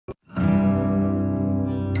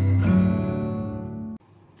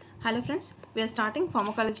Hello friends, we are starting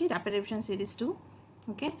Pharmacology Rapid Revision Series 2.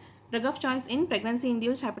 Okay, drug of choice in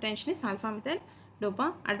pregnancy-induced hypertension is sulfamethyl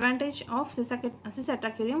dopa. Advantage of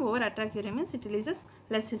cisatracurium over atracurium is it releases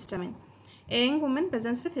less histamine. A young woman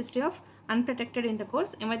presents with history of unprotected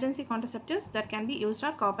intercourse. Emergency contraceptives that can be used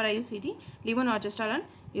are copper IUCD, levonorgestrel and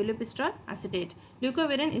ulipistol acetate.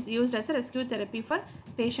 Leucovorin is used as a rescue therapy for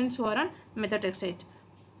patients who are on methotrexate.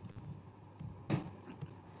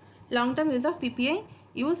 Long-term use of PPI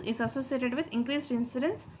use is associated with increased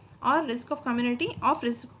incidence or risk of community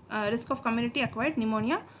acquired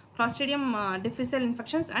pneumonia, Clostridium difficile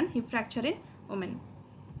infections, and hip fracture in women.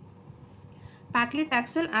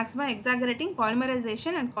 Paclitaxel acts by exaggerating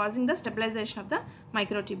polymerization and causing the stabilization of the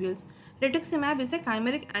microtubules. Rituximab is a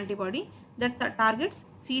chimeric antibody that targets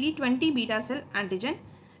CD20 beta cell antigen.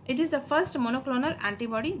 It is the first monoclonal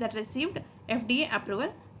antibody that received FDA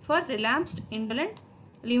approval for relapsed indolent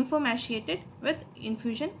lymphomaciated with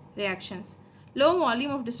infusion reactions. Low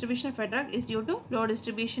volume of distribution of a drug is due to low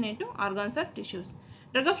distribution into organs or tissues.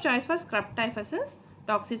 Drug of choice for scrub typhus is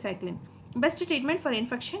doxycycline. Best treatment for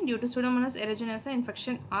infection due to Pseudomonas aeruginosa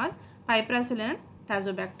infection are piperacillin and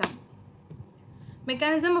tazobactam.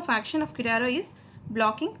 Mechanism of action of Curaro is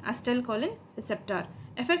blocking acetylcholine receptor.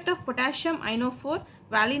 Effect of potassium ino-4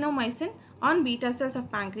 valinomycin on beta cells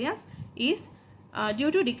of pancreas is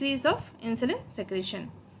due to decrease of insulin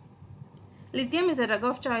secretion. Lithium is a drug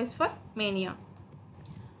of choice for mania.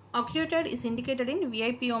 Octreotide is indicated in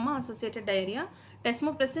VIPoma associated diarrhea.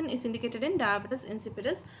 Desmopressin is indicated in diabetes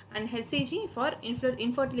insipidus and HCG for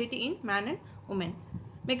infertility in man and woman.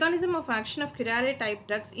 Mechanism of action of curare type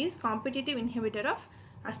drugs is competitive inhibitor of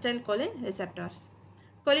acetylcholine receptors.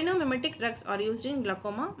 Cholinomimetic drugs are used in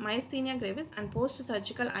glaucoma, myasthenia gravis and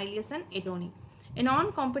post-surgical ileus and atony. A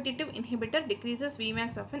non-competitive inhibitor decreases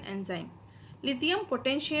Vmax of an enzyme. Lithium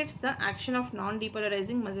potentiates the action of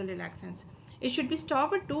non-depolarizing muscle relaxants. It should be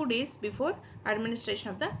stopped 2 days before administration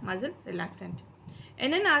of the muscle relaxant.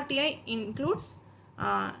 NNRTI includes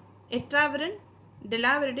etraverin,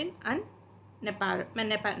 delaveridin and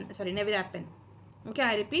nevirapine. Okay,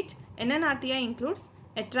 I repeat, NNRTI includes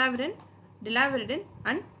etraverin, delaveridin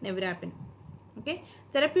and nevirapine. Okay,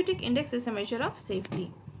 therapeutic index is a measure of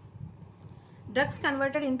safety. Drugs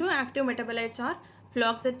converted into active metabolites are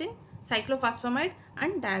fluoxetine, cyclophosphamide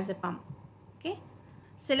and diazepam. Okay.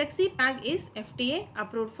 Selexipag is FDA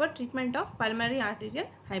approved for treatment of pulmonary arterial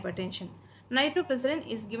hypertension. Nitroglycerin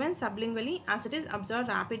is given sublingually as it is absorbed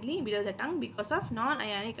rapidly below the tongue because of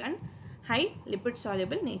non-ionic and high lipid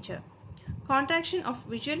soluble nature. Contraction of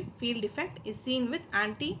visual field defect is seen with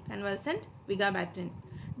anticonvulsant vigabatrin.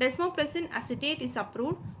 Desmopressin acetate is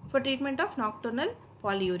approved for treatment of nocturnal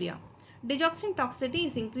polyuria. Digoxin toxicity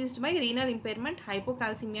is increased by renal impairment,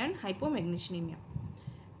 hypocalcemia and hypomagnesemia.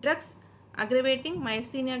 Drugs aggravating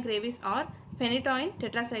myasthenia gravis are phenytoin,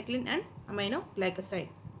 tetracycline and aminoglycoside.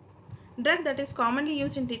 Drug that is commonly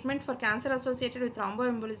used in treatment for cancer associated with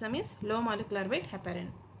thromboembolism is low molecular weight heparin.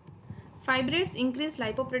 Fibrates increase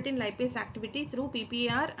lipoprotein lipase activity through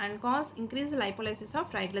PPAR and cause increased lipolysis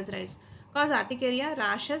of triglycerides, cause urticaria,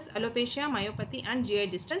 rashes, alopecia, myopathy and GI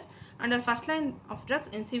distress and are first line of drugs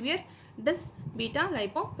in severe beta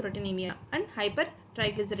lipoproteinemia and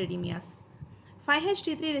hypertriglyceridemias.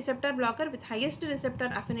 5-HT3 receptor blocker with highest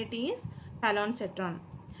receptor affinity is palonsetron.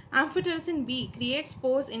 Amphotericin B creates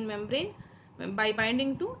pores in membrane by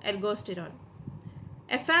binding to ergosterol.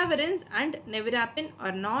 Efavirenz and nevirapine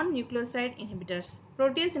are non-nucleoside inhibitors.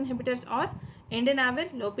 Protease inhibitors are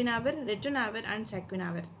indinavir, lopinavir, ritonavir and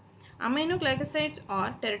saquinavir. Aminoglycosides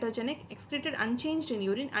are teratogenic, excreted unchanged in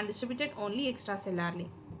urine and distributed only extracellularly.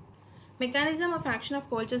 Mechanism of action of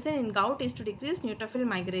colchicine in gout is to decrease neutrophil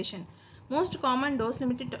migration. Most common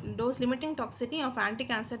dose-limiting toxicity of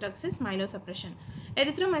anti-cancer drugs is myelosuppression.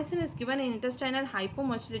 Erythromycin is given in intestinal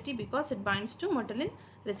hypomotility because it binds to motilin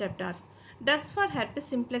receptors. Drugs for herpes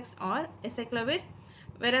simplex are acyclovir,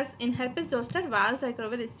 whereas in herpes zoster,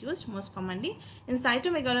 valcyclovir is used most commonly. In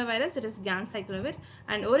cytomegalovirus, it is ganciclovir,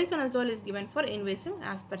 and oriconazole is given for invasive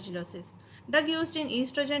aspergillosis. Drug used in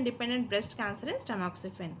estrogen-dependent breast cancer is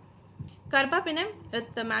tamoxifen. Carbapenem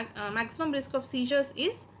with the maximum risk of seizures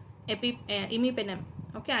is imipenem.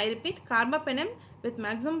 Okay, I repeat, carbapenem with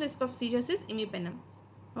maximum risk of seizures is imipenem.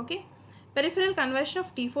 Okay, peripheral conversion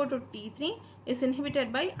of T4 to T3 is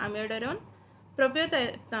inhibited by amiodarone,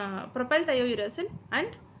 propylthiouracil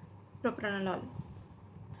and propranolol.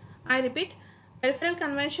 I repeat, peripheral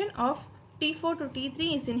conversion of T4 to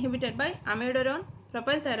T3 is inhibited by amiodarone,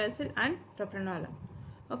 propylthiouracil and propranolol.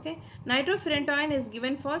 Okay, nitrofurantoin is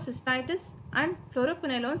given for cystitis and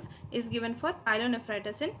fluoroquinolones is given for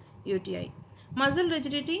pyelonephritis in UTI. Muscle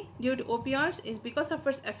rigidity due to opioids is because of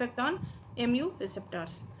its effect on mu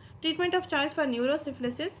receptors. Treatment of choice for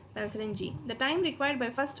neurosyphilis, penicillin G. The time required by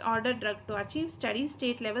first order drug to achieve steady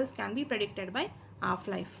state levels can be predicted by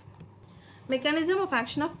half-life. Mechanism of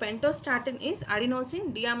action of pentostatin is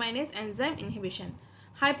adenosine deaminase enzyme inhibition.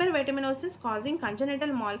 Hypervitaminosis causing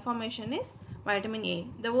congenital malformation is vitamin A.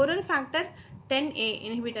 The oral factor 10A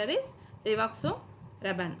inhibitor is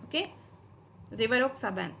rivaroxaban. Okay,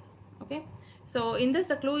 rivaroxaban. Okay, so in this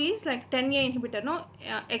the clue is like 10A inhibitor. No,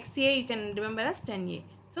 XA you can remember as 10A.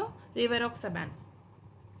 So rivaroxaban.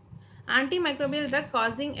 Antimicrobial drug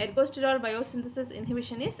causing ergosterol biosynthesis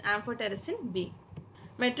inhibition is amphotericin B.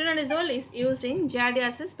 Metronidazole is used in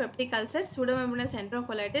giardiasis, peptic ulcer, pseudomembranous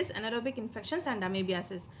enterocolitis, anaerobic infections, and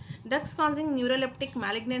amoebiasis. Drugs causing neuroleptic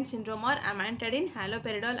malignant syndrome are amantadine,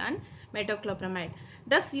 haloperidol, and metoclopramide.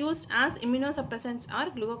 Drugs used as immunosuppressants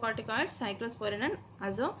are glucocorticoids, cyclosporin, and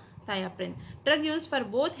azathioprine. Drug used for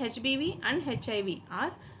both HBV and HIV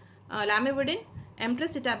are lamivudine,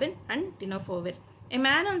 emtricitabine, and tenofovir. A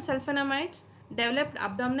man on sulfonamides developed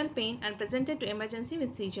abdominal pain and presented to emergency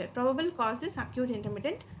with seizure. Probable cause is acute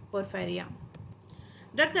intermittent porphyria.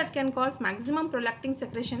 Drug that can cause maximum prolactin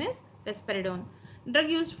secretion is risperidone. Drug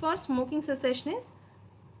used for smoking cessation is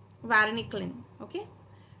varenicline. Okay,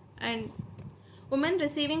 and women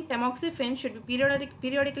receiving tamoxifen should be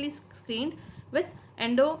periodically screened with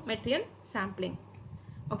endometrial sampling.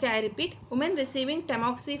 Okay, I repeat, women receiving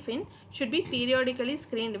tamoxifen should be periodically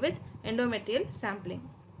screened with endometrial sampling.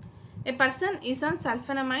 A person is on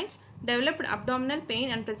sulfonamides, developed abdominal pain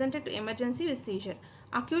and presented to emergency with seizure.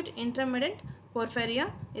 Acute intermittent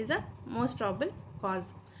porphyria is the most probable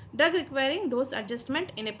cause. Drug requiring dose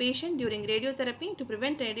adjustment in a patient during radiotherapy to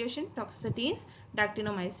prevent radiation toxicity is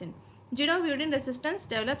dactinomycin. Gidovudine resistance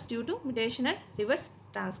develops due to mutation at reverse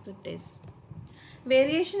transcriptase.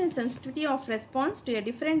 Variation in sensitivity of response to a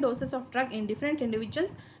different doses of drug in different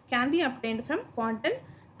individuals can be obtained from quantum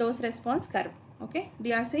dose response curve. Okay,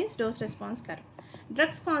 DRC is dose response curve.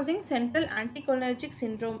 Drugs causing central anticholinergic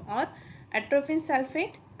syndrome or atropine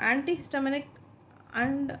sulfate, antihistaminic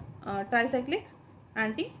and tricyclic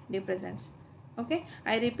antidepressants. Okay,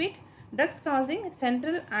 I repeat, drugs causing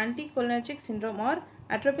central anticholinergic syndrome or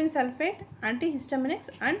atropine sulfate, antihistaminics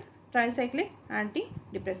and tricyclic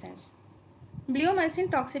antidepressants. Bleomycin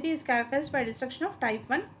toxicity is characterized by destruction of type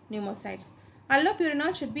 1 pneumocytes.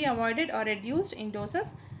 Allopurinol should be avoided or reduced in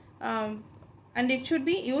doses and it should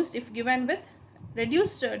be used if given with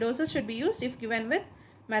reduced doses should be used if given with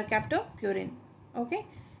mercaptopurine. Okay,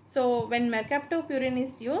 so when mercaptopurine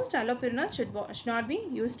is used, allopurinol should not be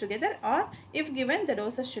used together, or if given the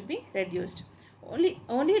doses should be reduced.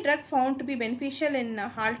 Only drug found to be beneficial in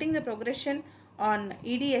halting the progression on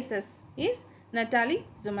EDSS is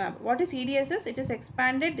natalizumab. What is EDSS? It is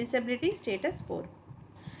expanded disability status score.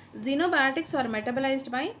 Xenobiotics are metabolized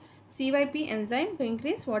by CYP enzyme to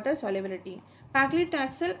increase water solubility.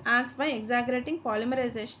 Paclitaxel acts by exaggerating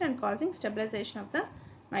polymerization and causing stabilization of the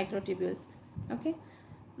microtubules. Okay.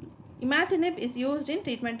 Imatinib is used in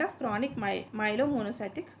treatment of chronic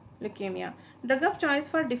myelomonocytic leukemia. Drug of choice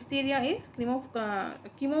for diphtheria is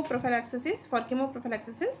chemoprophylaxis is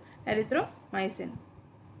erythromycin.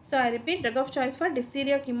 So I repeat, drug of choice for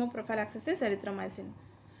diphtheria chemoprophylaxis is erythromycin.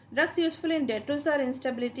 Drugs useful in detrusor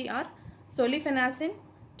instability are solifenacin,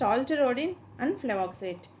 tolterodine and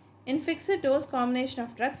fluvoxate. In fixed dose combination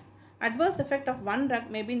of drugs, adverse effect of one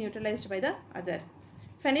drug may be neutralized by the other.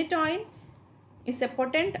 Phenytoin is a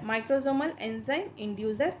potent microsomal enzyme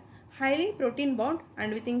inducer, highly protein bound,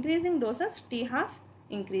 and with increasing doses T-half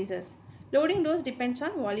increases. Loading dose depends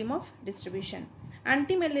on volume of distribution.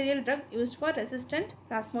 Antimalarial drug used for resistant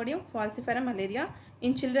Plasmodium falciparum malaria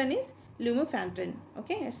in children is lumefantrine.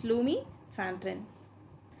 Okay, it's lumefantrine.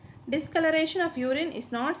 Discoloration of urine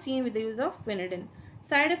is not seen with the use of quinidine.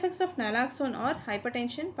 Side effects of naloxone are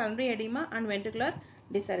hypertension, pulmonary edema and ventricular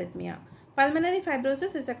dysarrhythmia. Pulmonary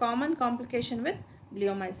fibrosis is a common complication with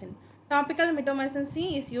bleomycin. Topical mitomycin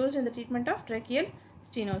C is used in the treatment of tracheal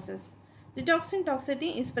stenosis. Rituxan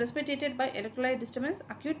toxicity is precipitated by electrolyte disturbance,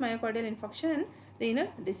 acute myocardial infarction and renal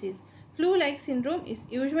disease. Flu-like syndrome is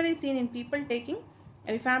usually seen in people taking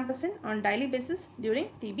rifampicin on daily basis during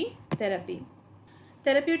TB therapy.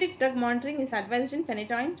 Therapeutic drug monitoring is advised in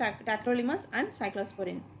phenytoin, tacrolimus and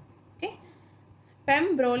cyclosporin. Okay.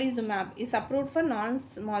 Pembrolizumab is approved for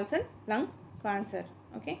non-small cell lung cancer.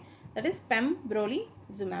 Okay, that is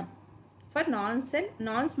pembrolizumab for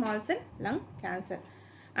non-small cell lung cancer.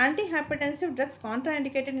 Antihypertensive drugs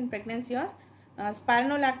contraindicated in pregnancy are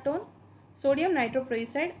spironolactone, sodium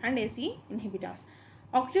nitroprusside and ACE inhibitors.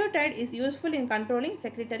 Octreotide is useful in controlling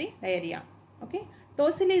secretory diarrhea. Okay,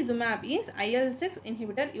 Tocilizumab is IL-6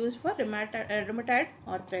 inhibitor used for rheumatoid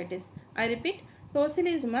arthritis. I repeat,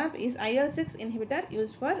 tocilizumab is IL-6 inhibitor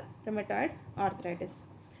used for rheumatoid arthritis.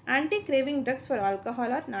 Anti-craving drugs for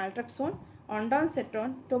alcohol are naltrexone,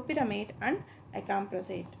 ondansetron, topiramate and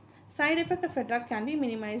acamprosate. Side effect of a drug can be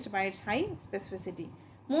minimized by its high specificity.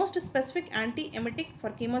 Most specific anti-emetic for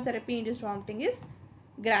chemotherapy-induced vomiting is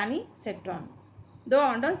granisetron. Though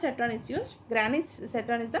ondansetron is used,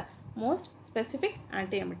 granisetron is the most specific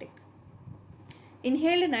antiemetic.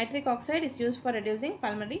 Inhaled nitric oxide is used for reducing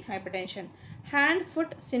pulmonary hypertension.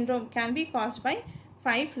 Hand-foot syndrome can be caused by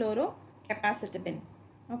 5-fluorocapacitabine.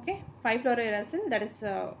 Okay, 5-fluorouracil, that is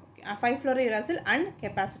 5-fluorouracil and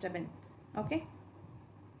capacitabine. Okay.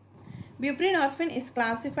 Buprenorphine is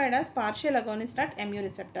classified as partial agonist at mu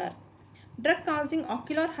receptor. Drug causing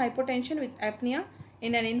ocular hypotension with apnea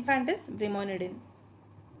in an infant is brimonidine.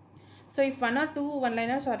 So if one or two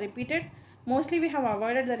one-liners are repeated, mostly we have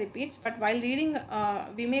avoided the repeats, but while reading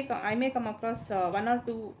I may come across one or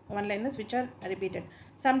two one-liners which are repeated.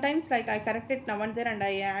 Sometimes like I correct it now and there and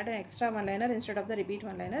I add an extra one-liner instead of the repeat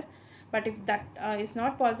one-liner. But if that is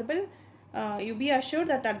not possible, you be assured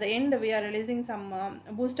that at the end we are releasing some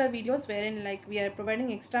booster videos wherein like we are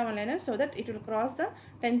providing extra one-liners so that it will cross the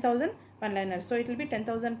 10,000 one-liners. So it will be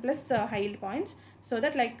 10,000 plus high yield points, so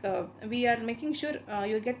that like we are making sure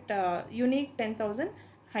you get unique 10,000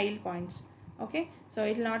 high yield points. Okay, so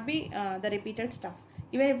it will not be the repeated stuff.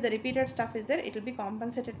 Even if the repeated stuff is there, it will be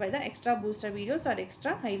compensated by the extra booster videos or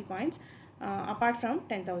extra high yield points apart from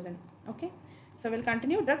 10,000. Okay. So we'll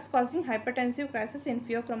continue. Drugs causing hypertensive crisis in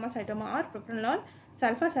pheochromocytoma are propranolol,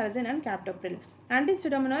 sulfasalazine and captopril.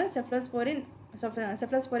 Anti-pseudomonal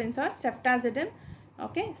cephalosporins are ceftazidime,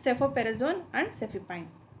 okay, cefoperazone and cefepime.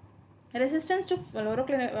 Resistance to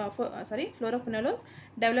fluoroquinolones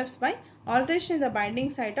develops by alteration in the binding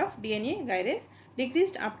site of DNA gyrase,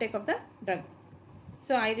 decreased uptake of the drug.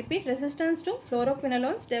 So I repeat, resistance to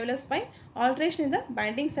fluoroquinolones develops by alteration in the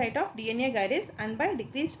binding site of DNA gyrase and by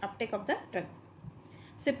decreased uptake of the drug.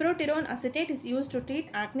 Cyproterone acetate is used to treat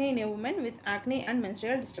acne in a woman with acne and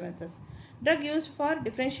menstrual disturbances. Drug used for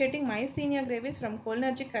differentiating myasthenia gravis from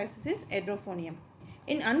cholinergic crisis is edrophonium.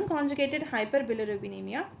 In unconjugated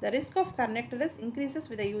hyperbilirubinemia, the risk of kernicterus increases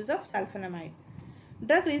with the use of sulfonamide.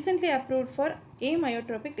 Drug recently approved for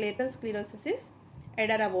amyotrophic lateral sclerosis is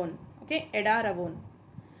edaravone. Okay, edaravone.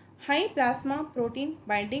 High plasma protein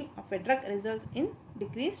binding of a drug results in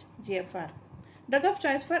decreased GFR. Drug of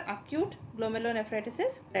choice for acute glomerulonephritis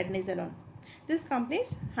is prednisolone. This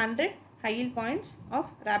completes 100 high yield points of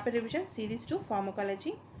rapid revision series 2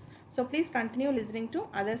 pharmacology. So please continue listening to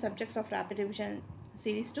other subjects of rapid revision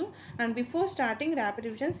series 2, and before starting rapid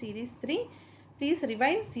revision series 3, please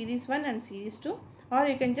revise series 1 and series 2, or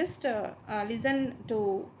you can just listen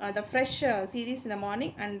to the fresh series in the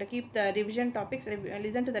morning and keep the revision topics,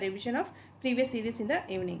 listen to the revision of previous series in the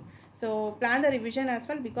evening. So plan the revision as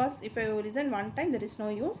well, because if you listen one time there is no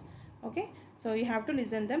use. Okay, so you have to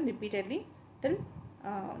listen them repeatedly till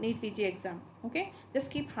NEET PG exam. Okay, just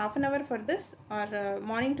keep half an hour for this, or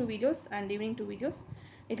morning 2 videos and evening 2 videos.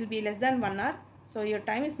 It will be less than 1 hour, so your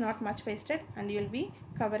time is not much wasted, and you will be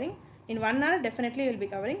covering in 1 hour. Definitely you will be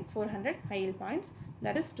covering 400 high yield points.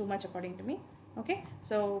 That is too much according to me. Okay,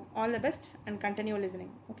 so all the best and continue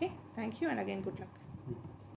listening. Okay, thank you and again good luck.